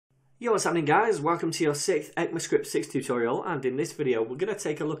Yo, what's happening guys? Welcome to your 6th Ecmascript 6 tutorial, and in this video we're going to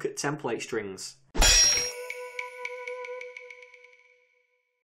take a look at template strings. Okay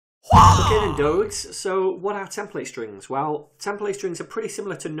then dudes, so what are template strings? Well, template strings are pretty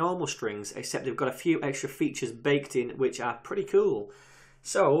similar to normal strings, except they've got a few extra features baked in which are pretty cool.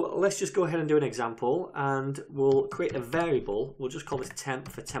 So let's just go ahead and do an example, and we'll create a variable. We'll just call this temp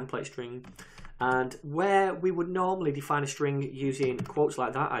for template string. And where we would normally define a string using quotes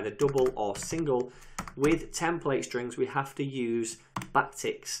like that, either double or single, with template strings we have to use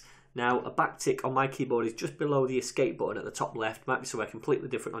backticks. Now a backtick on my keyboard is just below the escape button at the top left, might be somewhere completely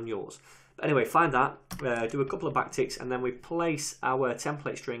different on yours. But anyway, find that, do a couple of backticks, and then we place our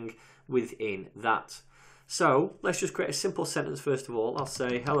template string within that. So let's just create a simple sentence first of all. I'll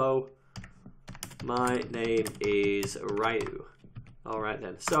say, hello, my name is Ryu. Alright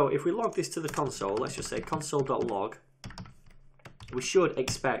then, so if we log this to the console, let's just say console.log, we should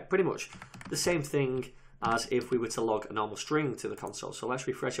expect pretty much the same thing as if we were to log a normal string to the console. So let's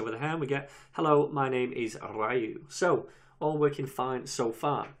refresh over here and we get, hello, my name is Ryu. So, all working fine so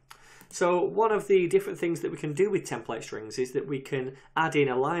far. So one of the different things that we can do with template strings is that we can add in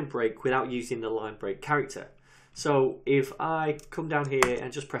a line break without using the line break character. So if I come down here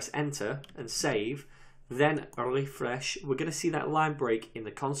and just press enter and save, then refresh, we're going to see that line break in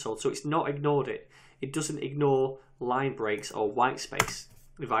the console. So it's not ignored it. It doesn't ignore line breaks or white space.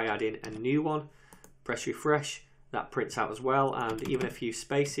 If I add in a new one, press refresh, that prints out as well, and even a few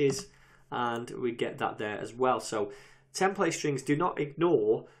spaces, and we get that there as well. So template strings do not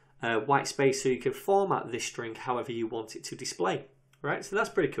ignore white space, so you can format this string however you want it to display. Right, so that's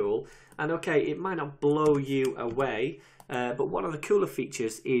pretty cool. And okay, it might not blow you away, but one of the cooler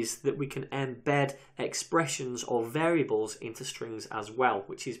features is that we can embed expressions or variables into strings as well,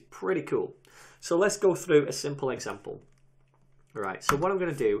 which is pretty cool. So let's go through a simple example. Alright, so what I'm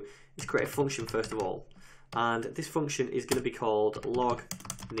going to do is create a function first of all. And this function is going to be called log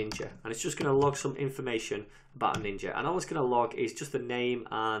ninja. And it's just going to log some information about a ninja. And all it's going to log is just the name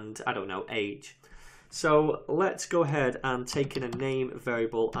and, I don't know, age. So let's go ahead and take in a name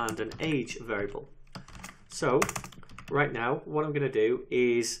variable and an age variable. So right now, what I'm going to do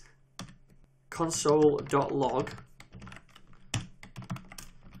is console.log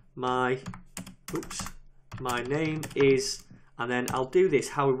my name is, and then I'll do this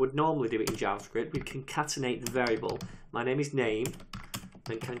how we would normally do it in JavaScript. We concatenate the variable. My name is name,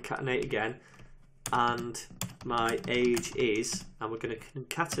 then concatenate again, and my age is, and we're going to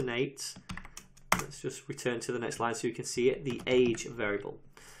concatenate. Let's just return to the next line so you can see it, the age variable.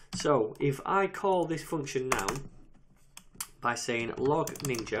 So if I call this function now by saying log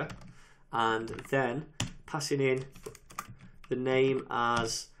ninja and then passing in the name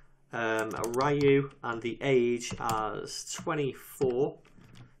as Ryu and the age as 24,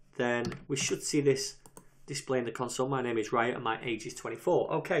 then we should see this display in the console. My name is Ryu and my age is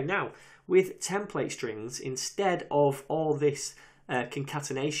 24. Okay, now with template strings, instead of all this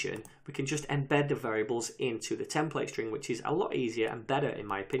concatenation, we can just embed the variables into the template string, which is a lot easier and better in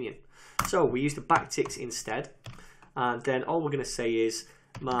my opinion. So we use the backticks instead, and then all we're going to say is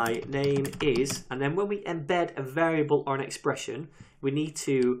my name is, and then when we embed a variable or an expression, we need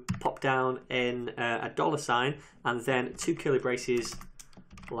to pop down in a $sign and then 2 curly braces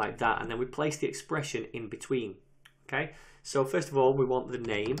like that, and then we place the expression in between. Okay, so first of all we want the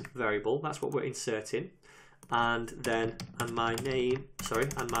name variable, that's what we're inserting. And then my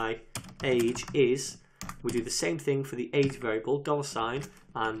age is, we do the same thing for the age variable, $sign,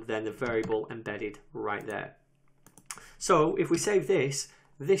 and then the variable embedded right there. So if we save this,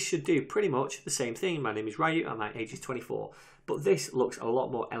 this should do pretty much the same thing. My name is Ryu and my age is 24. But this looks a lot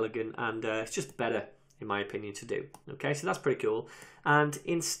more elegant, and it's just better in my opinion to do. Okay, so that's pretty cool. And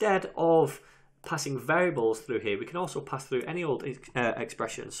instead of passing variables through here, we can also pass through any old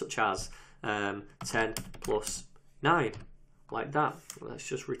expressions such as 10 plus 9, like that. Let's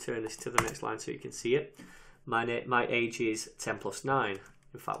just return this to the next line so you can see it. My age is 10 plus 9.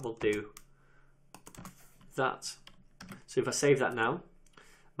 In fact, we'll do that. So if I save that now,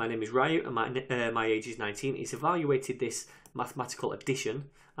 my name is Ryu and my age is 19. It's evaluated this mathematical addition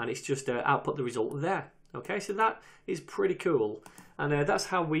and it's just output the result there. Okay, so that is pretty cool, and that's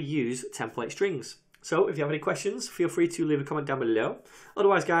how we use template strings. So if you have any questions, feel free to leave a comment down below.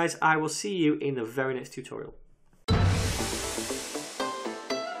 Otherwise guys, I will see you in the very next tutorial.